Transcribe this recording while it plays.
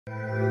I'm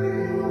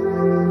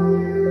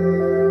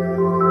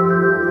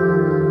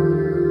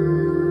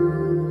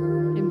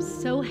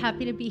so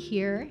happy to be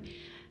here.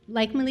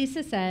 Like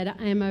Melissa said,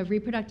 I'm a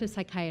reproductive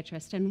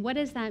psychiatrist, and what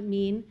does that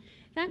mean?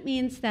 That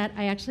means that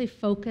I actually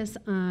focus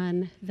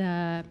on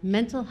the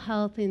mental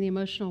health and the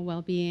emotional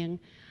well-being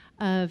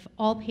of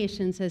all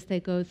patients as they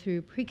go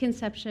through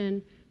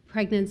preconception,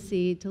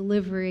 pregnancy,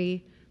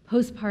 delivery,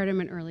 postpartum,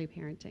 and early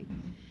parenting.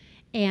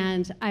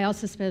 And I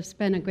also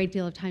spend a great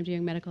deal of time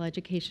doing medical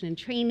education and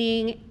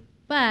training,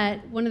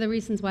 but one of the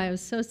reasons why I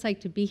was so psyched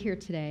to be here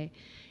today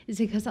is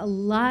because a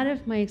lot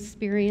of my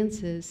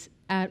experiences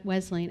at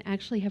Wesleyan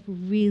actually have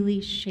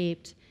really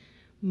shaped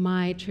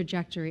my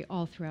trajectory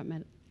all throughout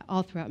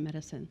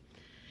medicine.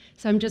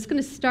 So I'm just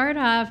going to start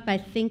off by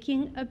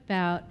thinking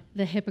about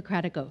the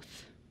Hippocratic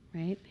Oath,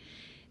 right?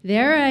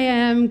 There I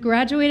am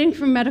graduating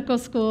from medical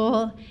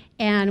school,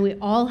 and we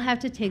all have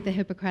to take the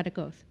Hippocratic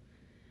Oath.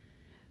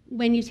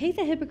 When you take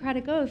the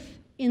Hippocratic Oath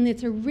in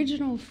its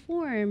original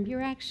form,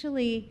 you're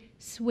actually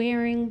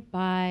swearing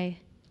by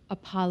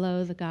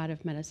Apollo, the god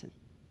of medicine.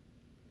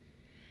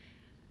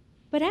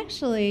 But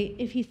actually,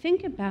 if you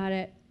think about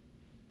it,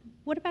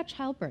 what about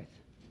childbirth?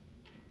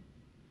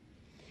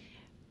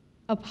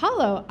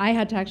 Apollo, I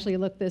had to actually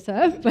look this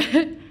up,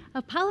 but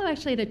Apollo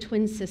actually had a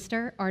twin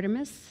sister,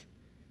 Artemis,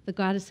 the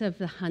goddess of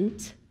the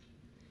hunt.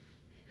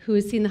 Who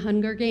has seen the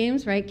Hunger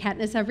Games, right?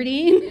 Katniss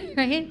Everdeen,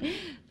 right?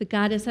 The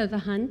goddess of the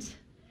hunt.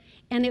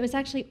 And it was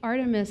actually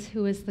Artemis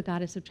who was the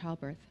goddess of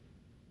childbirth.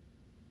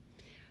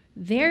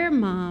 Their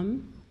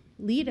mom,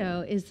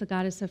 Leto, is the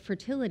goddess of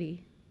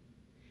fertility.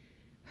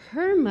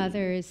 Her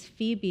mother is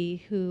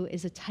Phoebe, who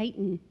is a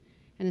Titan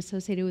and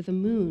associated with the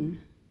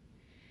moon.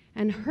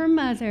 And her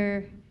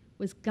mother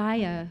was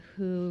Gaia,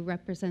 who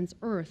represents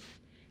Earth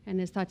and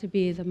is thought to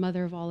be the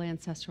mother of all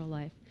ancestral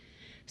life.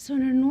 So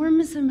an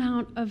enormous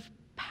amount of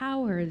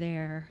power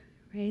there,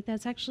 right?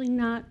 That's actually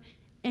not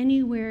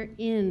anywhere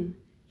in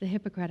the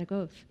Hippocratic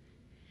Oath.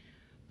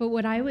 But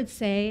what I would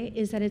say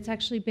is that it's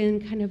actually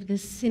been kind of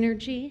this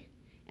synergy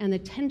and the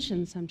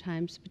tension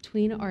sometimes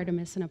between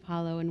Artemis and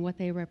Apollo and what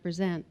they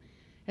represent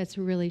that's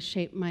really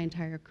shaped my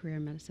entire career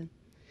in medicine.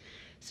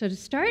 So to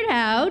start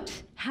out,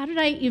 how did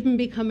I even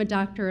become a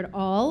doctor at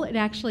all? It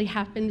actually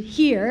happened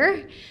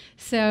here.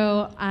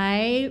 So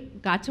I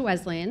got to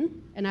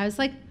Wesleyan, and I was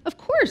like, of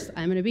course,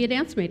 I'm going to be a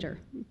dance major.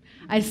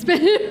 I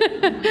spent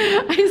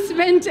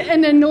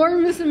an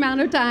enormous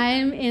amount of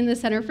time in the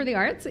Center for the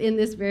Arts in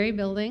this very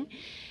building,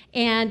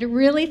 and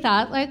really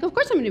thought, like, of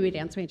course I'm going to be a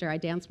dance major. I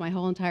danced my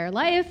whole entire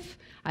life.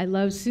 I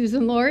love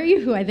Susan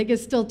Laurie, who I think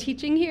is still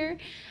teaching here.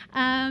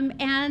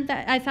 And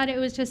I thought it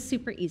was just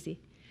super easy.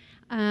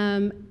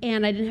 And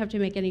I didn't have to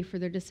make any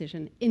further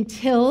decision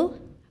until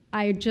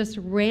I just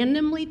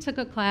randomly took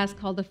a class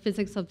called The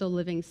Physics of the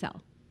Living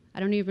Cell. I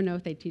don't even know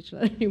if they teach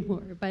that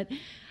anymore. But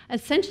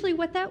essentially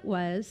what that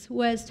was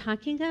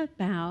talking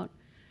about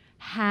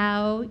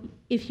how,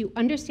 if you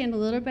understand a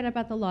little bit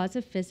about the laws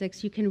of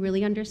physics, you can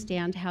really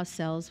understand how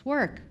cells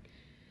work.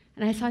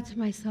 And I thought to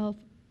myself,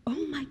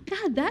 oh my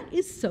God, that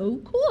is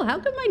so cool. How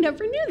come I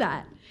never knew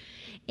that?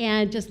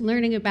 And just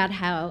learning about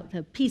how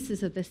the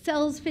pieces of the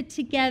cells fit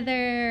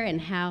together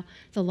and how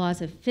the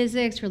laws of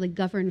physics really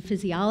govern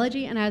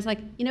physiology. And I was like,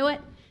 you know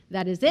what?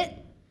 That is it.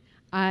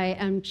 I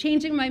am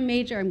changing my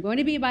major. I'm going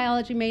to be a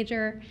biology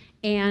major,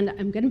 and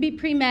I'm going to be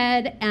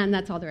pre-med, and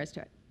that's all there is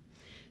to it.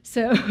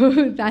 So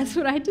that's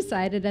what I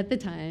decided at the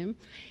time.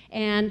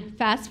 And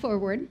fast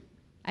forward,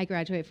 I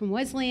graduated from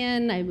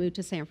Wesleyan. I moved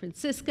to San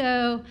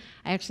Francisco.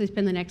 I actually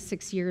spent the next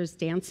 6 years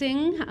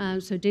dancing,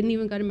 so didn't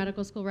even go to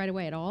medical school right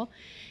away at all.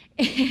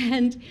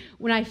 And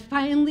when I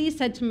finally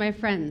said to my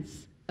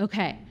friends,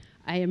 okay,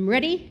 I am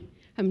ready.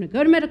 I'm going to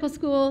go to medical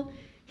school.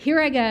 Here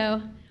I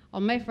go.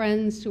 All my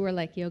friends who were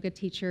like yoga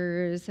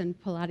teachers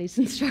and Pilates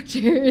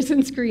instructors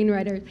and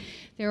screenwriters,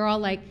 they were all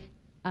like,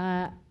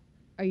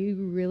 are you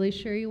really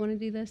sure you want to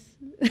do this?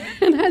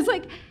 And I was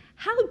like,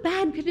 how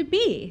bad could it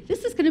be?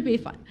 This is going to be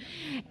fun.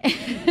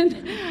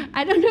 And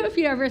I don't know if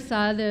you ever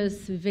saw those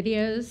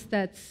videos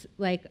that's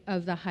like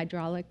of the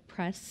hydraulic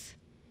press,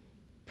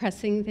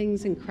 pressing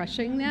things and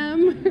crushing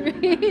them,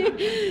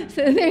 right?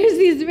 So there's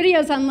these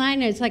videos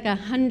online. It's like a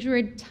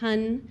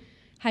 100-ton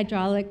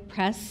hydraulic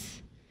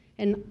press,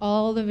 and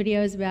all the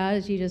videos about it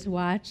is you just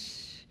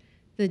watch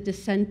the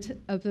descent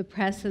of the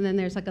press, and then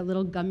there's like a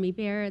little gummy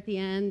bear at the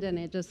end, and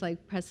it just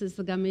like presses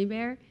the gummy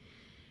bear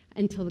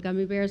until the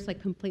gummy bear is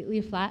like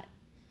completely flat.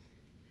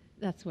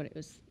 That's what it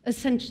was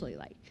essentially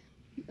like.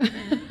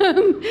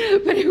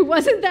 But it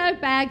wasn't that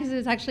bad because it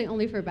was actually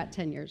only for about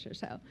 10 years or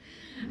so.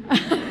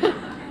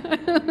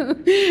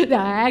 No,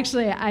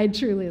 actually, I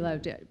truly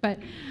loved it. But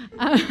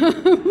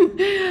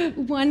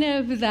one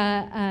of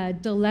the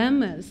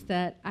dilemmas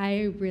that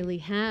I really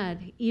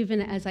had, even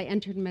as I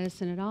entered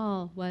medicine at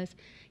all, was,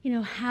 you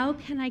know, how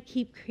can I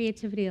keep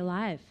creativity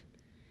alive?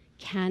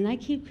 Can I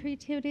keep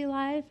creativity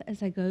alive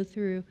as I go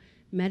through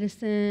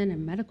medicine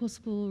and medical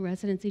school,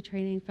 residency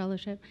training,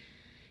 fellowship?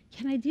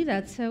 Can I do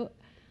that? So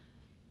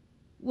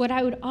what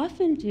I would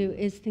often do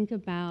is think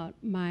about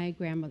my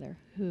grandmother,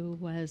 who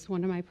was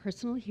one of my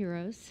personal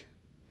heroes.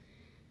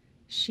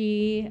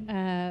 She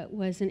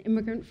was an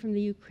immigrant from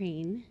the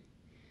Ukraine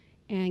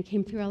and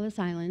came through Ellis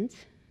Island.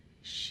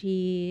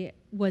 She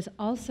was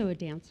also a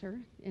dancer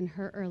in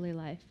her early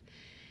life,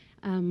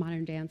 a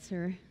modern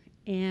dancer.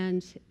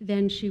 And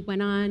then she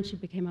went on, she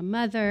became a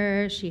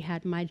mother, she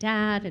had my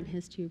dad and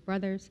his two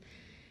brothers.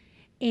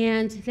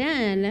 And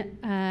then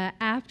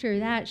after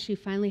that, she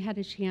finally had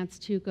a chance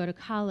to go to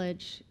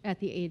college at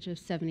the age of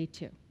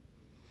 72.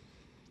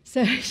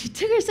 So she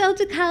took herself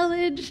to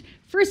college,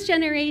 first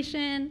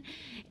generation,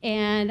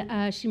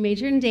 and she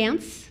majored in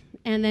dance.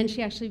 And then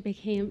she actually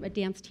became a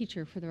dance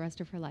teacher for the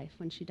rest of her life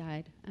when she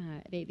died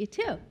at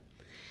 82.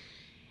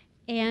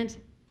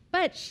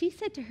 But she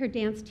said to her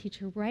dance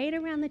teacher, right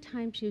around the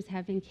time she was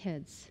having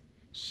kids,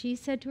 she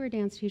said to her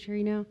dance teacher,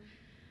 you know,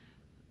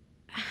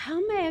 how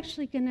am I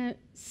actually going to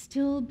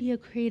still be a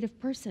creative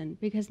person?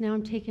 Because now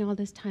I'm taking all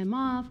this time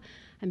off,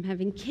 I'm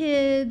having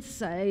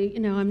kids,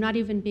 I'm not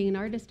even being an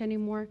artist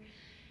anymore.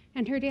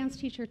 And her dance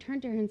teacher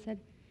turned to her and said,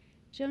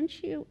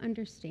 don't you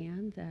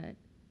understand that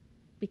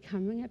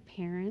becoming a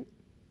parent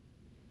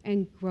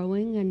and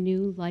growing a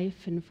new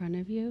life in front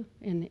of you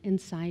and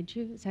inside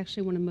you is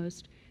actually one of the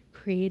most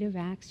creative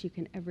acts you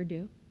can ever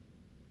do?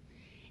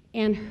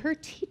 And her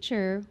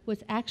teacher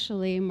was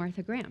actually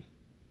Martha Graham,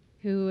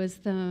 who was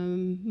the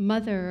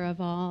mother of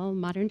all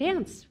modern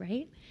dance,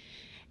 right?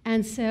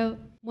 And so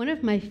one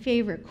of my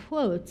favorite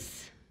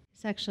quotes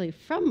is actually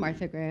from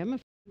Martha Graham.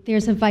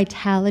 There's a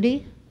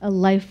vitality, a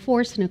life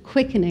force, and a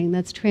quickening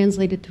that's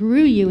translated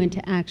through you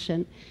into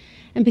action.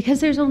 And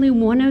because there's only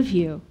one of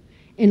you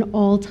in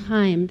all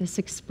time, this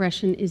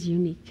expression is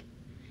unique.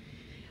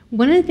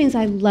 One of the things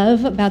I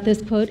love about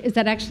this quote is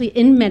that actually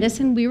in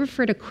medicine, we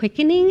refer to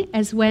quickening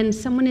as when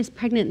someone is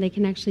pregnant, they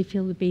can actually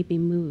feel the baby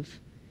move.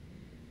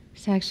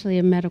 It's actually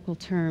a medical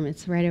term.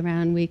 It's right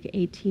around week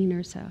 18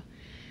 or so.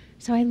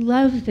 So I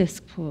love this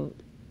quote.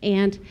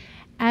 And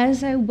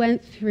as I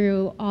went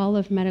through all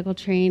of medical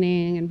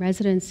training and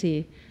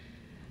residency,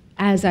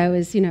 as I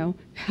was,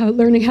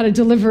 learning how to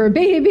deliver a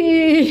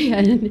baby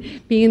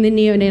and being in the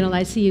neonatal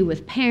ICU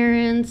with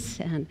parents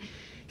and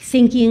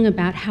thinking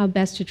about how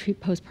best to treat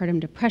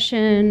postpartum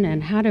depression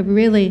and how to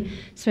really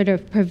sort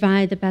of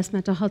provide the best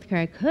mental health care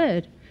I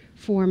could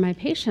for my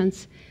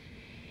patients,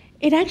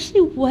 it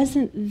actually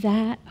wasn't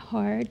that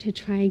hard to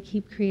try and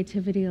keep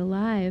creativity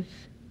alive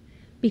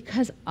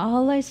because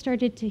all I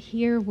started to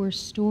hear were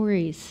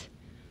stories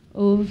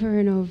over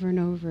and over and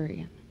over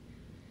again.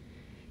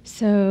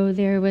 So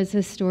there was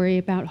a story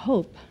about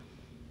hope.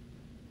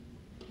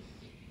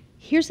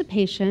 Here's a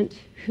patient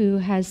who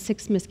has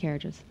 6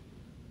 miscarriages.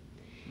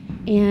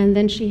 And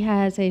then she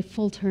has a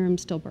full-term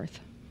stillbirth.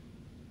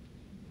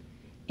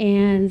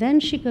 And then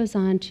she goes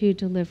on to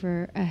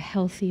deliver a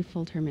healthy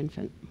full-term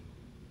infant.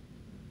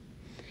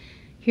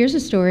 Here's a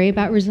story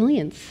about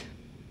resilience.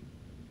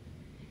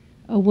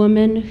 A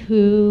woman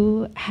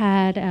who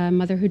had a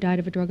mother who died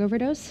of a drug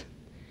overdose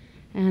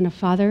and a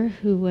father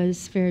who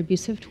was very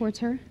abusive towards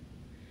her.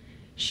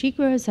 She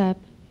grows up,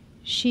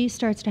 she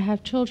starts to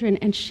have children,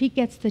 and she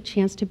gets the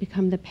chance to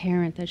become the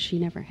parent that she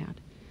never had.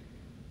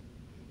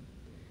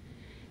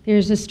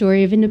 There's a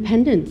story of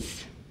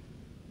independence.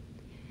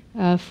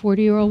 A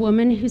 40-year-old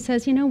woman who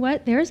says, you know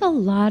what, there's a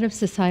lot of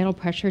societal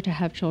pressure to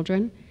have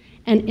children,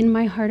 and in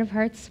my heart of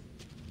hearts,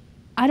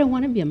 I don't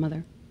want to be a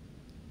mother.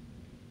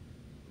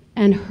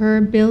 And her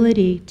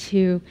ability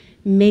to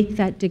make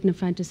that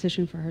dignified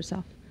decision for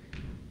herself.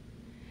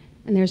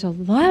 And there's a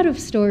lot of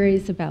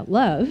stories about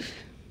love.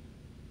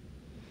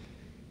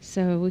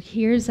 So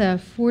here's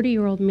a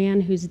 40-year-old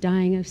man who's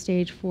dying of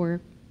stage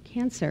 4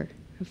 cancer,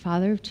 a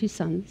father of 2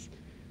 sons,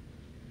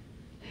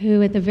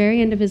 who at the very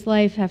end of his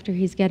life, after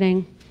he's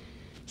getting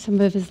some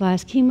of his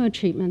last chemo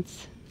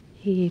treatments,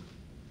 he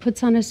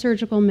puts on a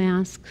surgical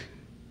mask,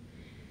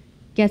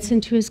 gets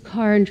into his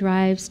car and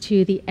drives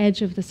to the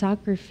edge of the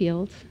soccer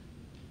field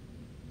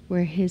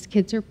where his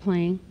kids are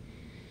playing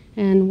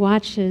and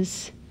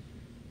watches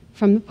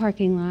from the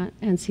parking lot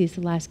and sees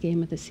the last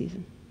game of the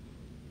season.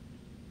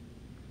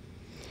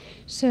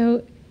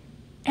 So,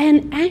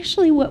 and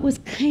actually what was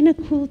kind of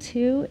cool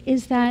too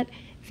is that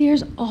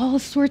there's all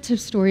sorts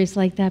of stories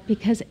like that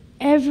because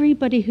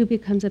everybody who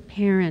becomes a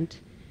parent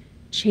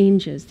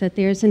changes, that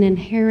there's an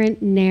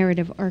inherent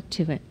narrative arc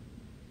to it.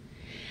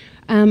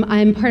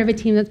 I'm part of a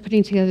team that's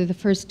putting together the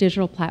first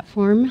digital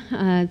platform,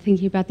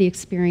 thinking about the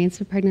experience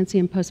of pregnancy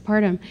and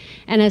postpartum.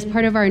 And as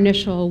part of our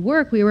initial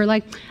work, we were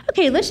like,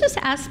 okay, let's just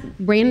ask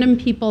random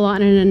people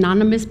on an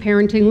anonymous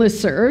parenting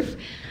listserv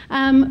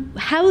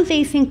how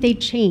they think they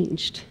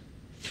changed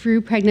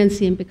through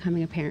pregnancy and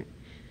becoming a parent.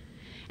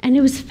 And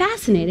it was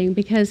fascinating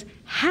because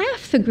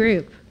half the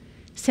group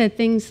said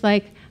things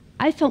like,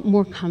 I felt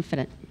more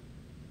confident.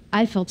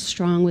 I felt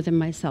strong within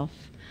myself.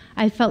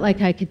 I felt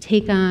like I could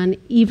take on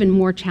even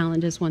more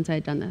challenges once I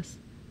had done this.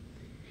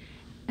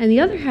 And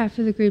the other half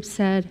of the group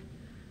said,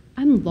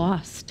 I'm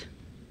lost.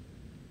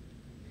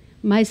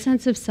 My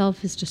sense of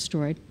self is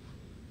destroyed.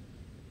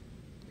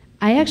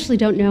 I actually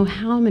don't know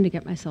how I'm going to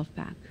get myself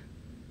back.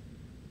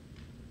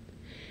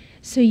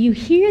 So you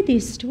hear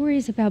these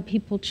stories about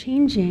people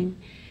changing,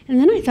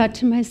 and then I thought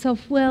to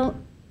myself, well,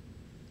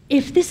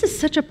 if this is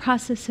such a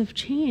process of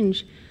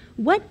change,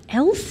 what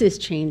else is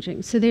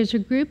changing? So there's a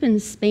group in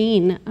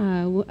Spain,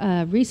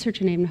 a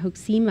researcher named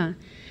Hoxima,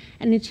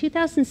 and in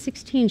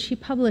 2016 she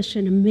published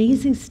an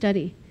amazing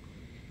study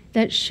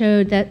that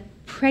showed that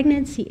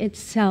pregnancy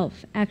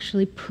itself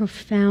actually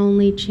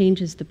profoundly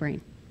changes the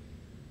brain.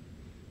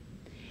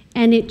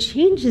 And it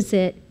changes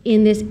it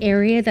in this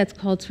area that's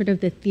called sort of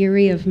the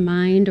theory of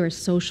mind or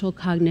social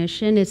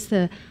cognition. It's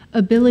the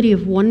ability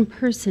of one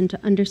person to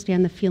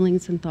understand the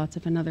feelings and thoughts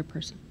of another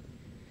person.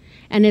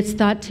 And it's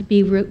thought to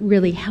be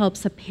really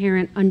helps a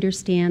parent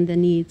understand the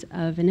needs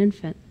of an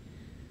infant.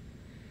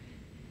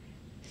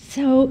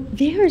 So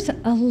there's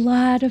a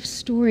lot of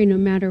story no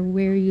matter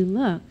where you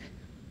look.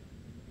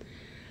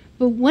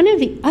 But one of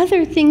the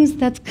other things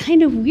that's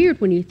kind of weird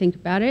when you think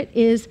about it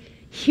is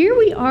here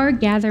we are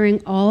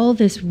gathering all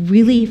this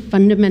really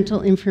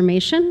fundamental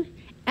information,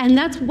 and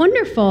that's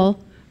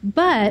wonderful,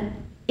 but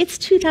it's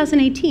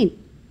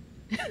 2018.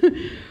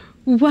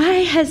 Why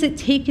has it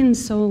taken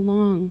so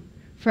long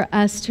for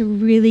us to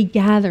really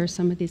gather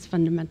some of these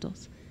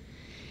fundamentals?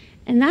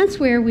 And that's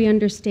where we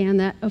understand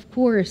that, of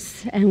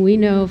course, and we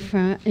know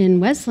in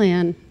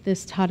Wesleyan,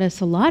 this taught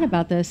us a lot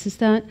about this, is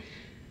that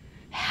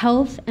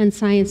health and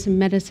science and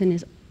medicine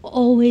is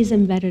always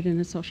embedded in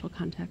a social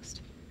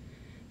context.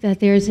 That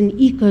there's an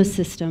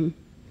ecosystem,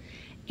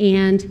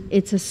 and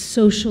it's a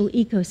social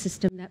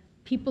ecosystem, that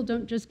people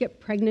don't just get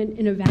pregnant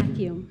in a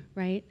vacuum,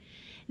 right?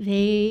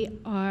 They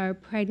are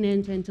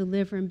pregnant and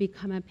deliver and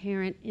become a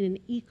parent in an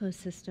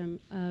ecosystem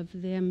of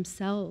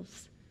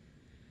themselves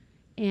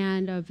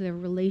and of their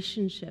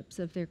relationships,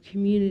 of their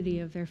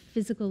community, of their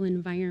physical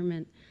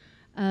environment,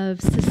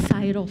 of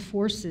societal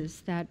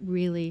forces that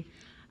really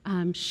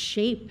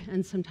shape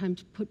and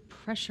sometimes put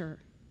pressure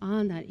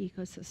on that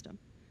ecosystem.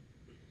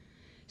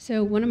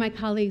 So one of my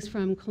colleagues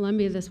from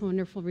Columbia, this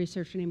wonderful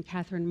researcher named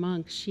Catherine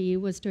Monk, she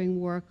was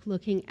doing work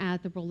looking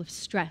at the role of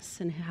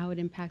stress and how it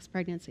impacts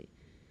pregnancy.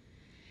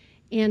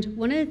 And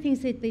one of the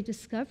things that they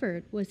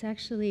discovered was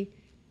actually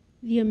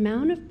the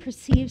amount of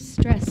perceived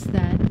stress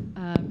that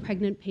a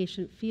pregnant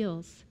patient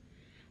feels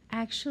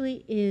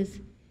actually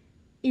is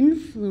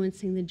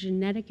influencing the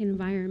genetic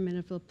environment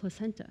of the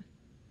placenta.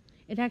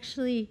 It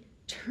actually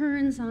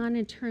turns on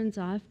and turns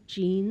off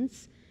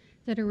genes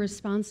that are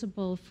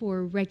responsible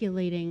for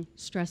regulating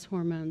stress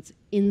hormones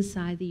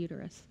inside the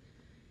uterus.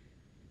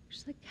 Which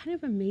is like kind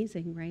of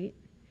amazing, right?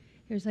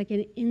 There's like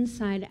an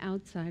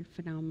inside-outside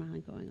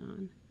phenomenon going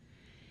on.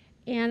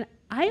 And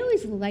I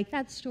always like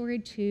that story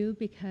too,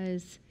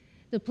 because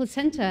the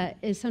placenta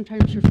is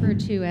sometimes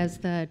referred to as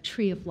the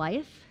tree of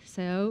life.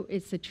 So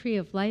it's the tree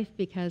of life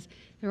because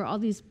there are all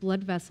these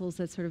blood vessels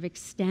that sort of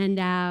extend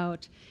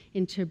out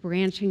into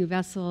branching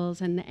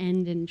vessels and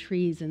end in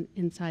trees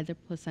inside the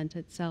placenta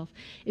itself.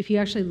 If you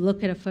actually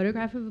look at a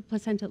photograph of a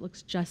placenta, it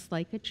looks just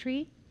like a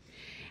tree.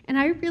 And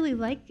I really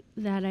like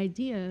that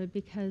idea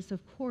because, of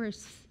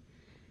course,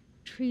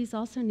 trees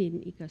also need an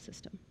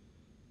ecosystem.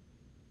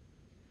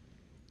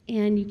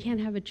 And you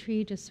can't have a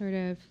tree just sort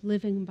of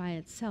living by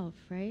itself,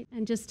 right?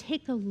 And just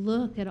take a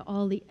look at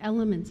all the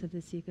elements of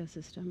this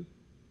ecosystem.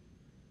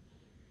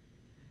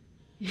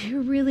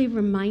 You're really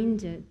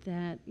reminded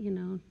that, you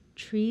know,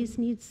 trees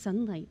need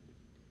sunlight,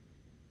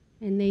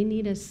 and they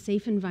need a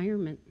safe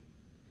environment.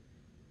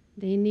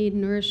 They need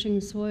nourishing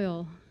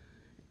soil,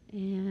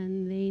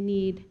 and they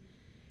need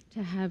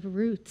to have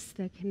roots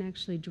that can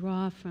actually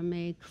draw from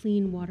a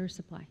clean water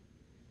supply.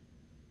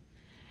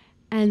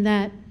 And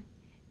that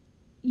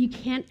you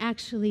can't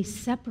actually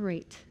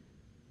separate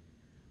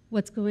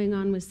what's going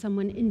on with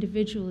someone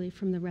individually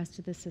from the rest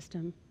of the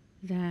system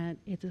that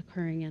it's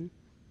occurring in.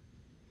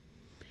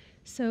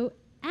 So,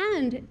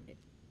 and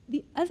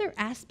the other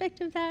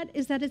aspect of that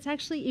is that it's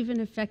actually even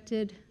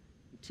affected,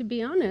 to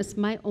be honest,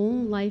 my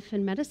own life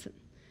in medicine.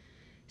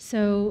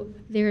 So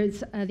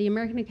there's the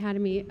American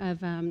Academy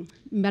of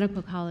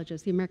Medical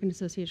Colleges, the American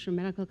Association of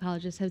Medical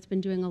Colleges has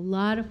been doing a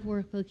lot of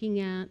work looking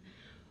at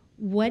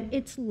what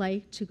it's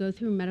like to go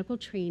through medical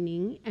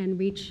training and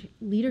reach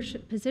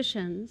leadership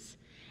positions,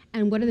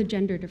 and what are the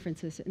gender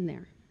differences in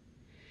there.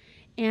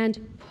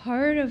 And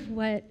part of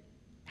what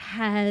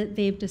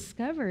they've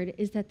discovered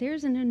is that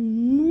there's an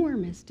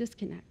enormous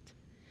disconnect.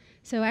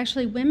 So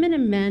actually, women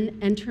and men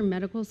enter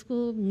medical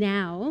school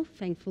now,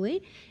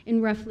 thankfully,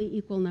 in roughly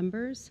equal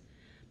numbers.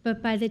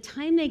 But by the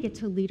time they get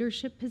to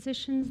leadership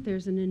positions,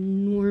 there's an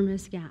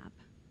enormous gap.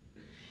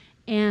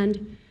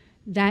 And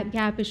that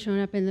gap is shown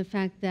up in the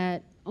fact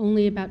that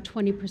only about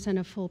 20%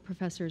 of full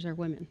professors are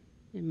women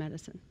in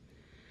medicine.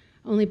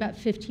 Only about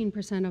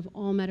 15% of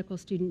all medical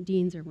student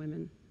deans are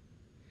women.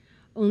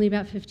 Only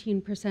about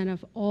 15%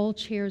 of all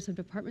chairs of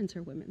departments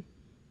are women.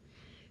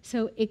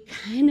 So it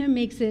kind of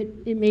makes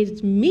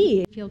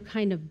me feel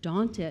kind of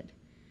daunted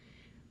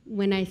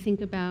when I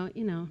think about,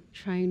 you know,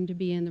 trying to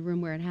be in the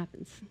room where it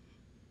happens,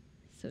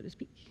 so to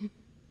speak.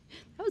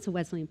 That was a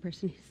Wesleyan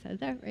person who said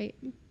that, right?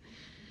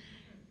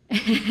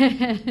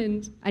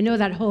 And I know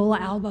that whole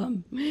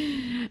album.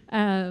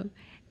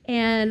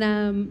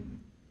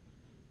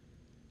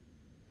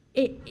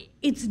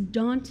 It's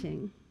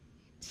daunting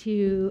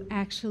to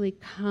actually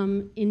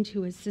come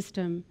into a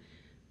system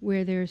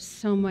where there's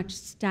so much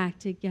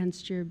stacked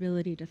against your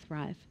ability to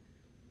thrive.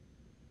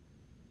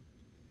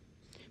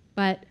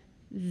 But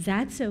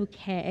that's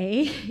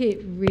okay,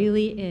 it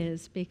really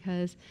is,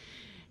 because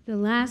the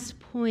last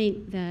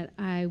point that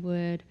I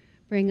would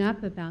bring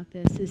up about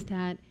this is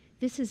that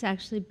this has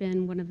actually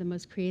been one of the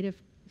most creative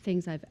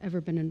things I've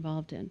ever been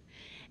involved in.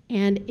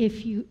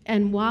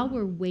 And while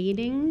we're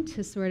waiting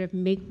to sort of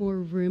make more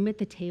room at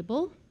the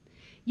table,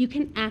 you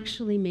can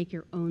actually make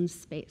your own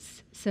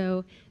space.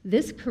 So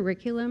this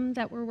curriculum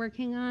that we're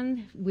working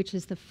on, which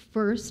is the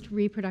first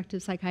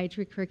reproductive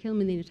psychiatry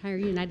curriculum in the entire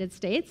United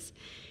States,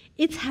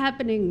 it's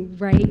happening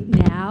right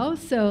now.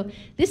 So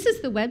this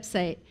is the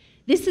website.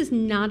 This is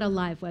not a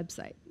live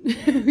website.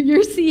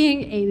 You're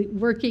seeing a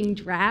working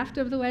draft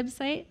of the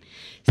website.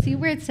 See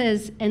where it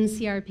says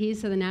NCRP,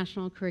 so the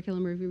National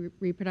Curriculum of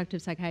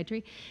Reproductive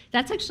Psychiatry?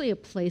 That's actually a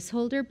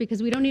placeholder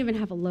because we don't even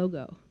have a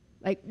logo.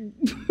 Like,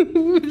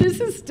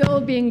 this is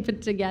still being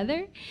put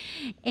together.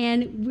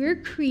 And we're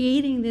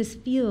creating this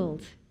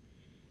field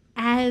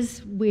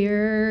as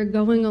we're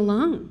going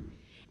along.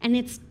 And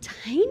it's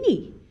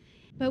tiny.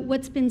 But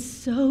what's been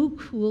so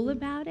cool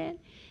about it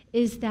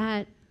is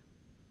that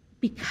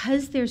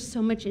because there's so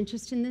much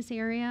interest in this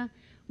area,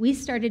 we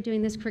started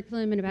doing this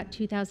curriculum in about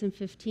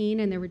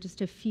 2015, and there were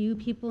just a few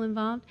people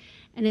involved.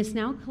 And it's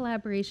now a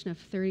collaboration of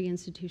 30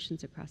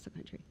 institutions across the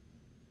country.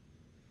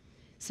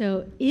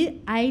 So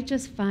I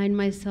just find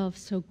myself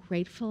so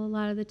grateful a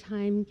lot of the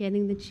time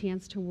getting the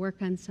chance to work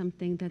on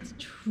something that's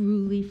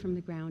truly from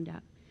the ground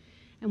up,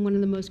 and one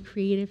of the most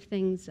creative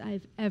things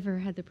I've ever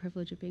had the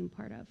privilege of being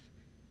part of.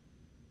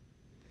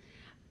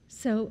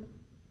 So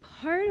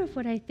part of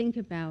what I think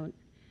about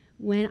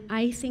when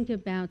I think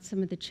about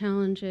some of the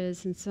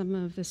challenges and some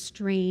of the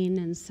strain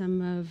and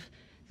some of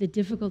the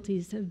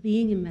difficulties of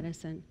being in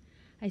medicine,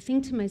 I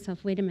think to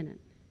myself, wait a minute.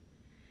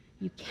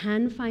 You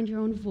can find your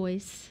own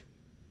voice.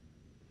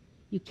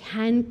 You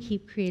can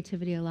keep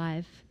creativity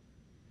alive.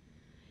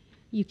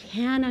 You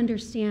can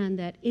understand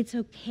that it's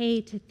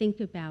okay to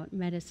think about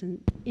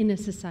medicine in a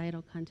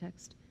societal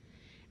context,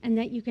 and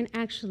that you can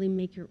actually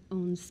make your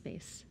own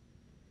space.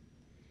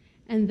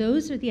 And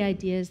those are the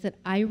ideas that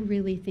I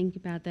really think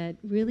about, that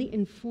really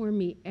inform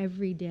me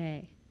every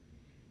day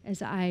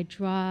as I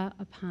draw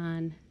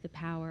upon the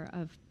power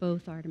of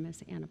both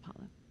Artemis and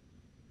Apollo.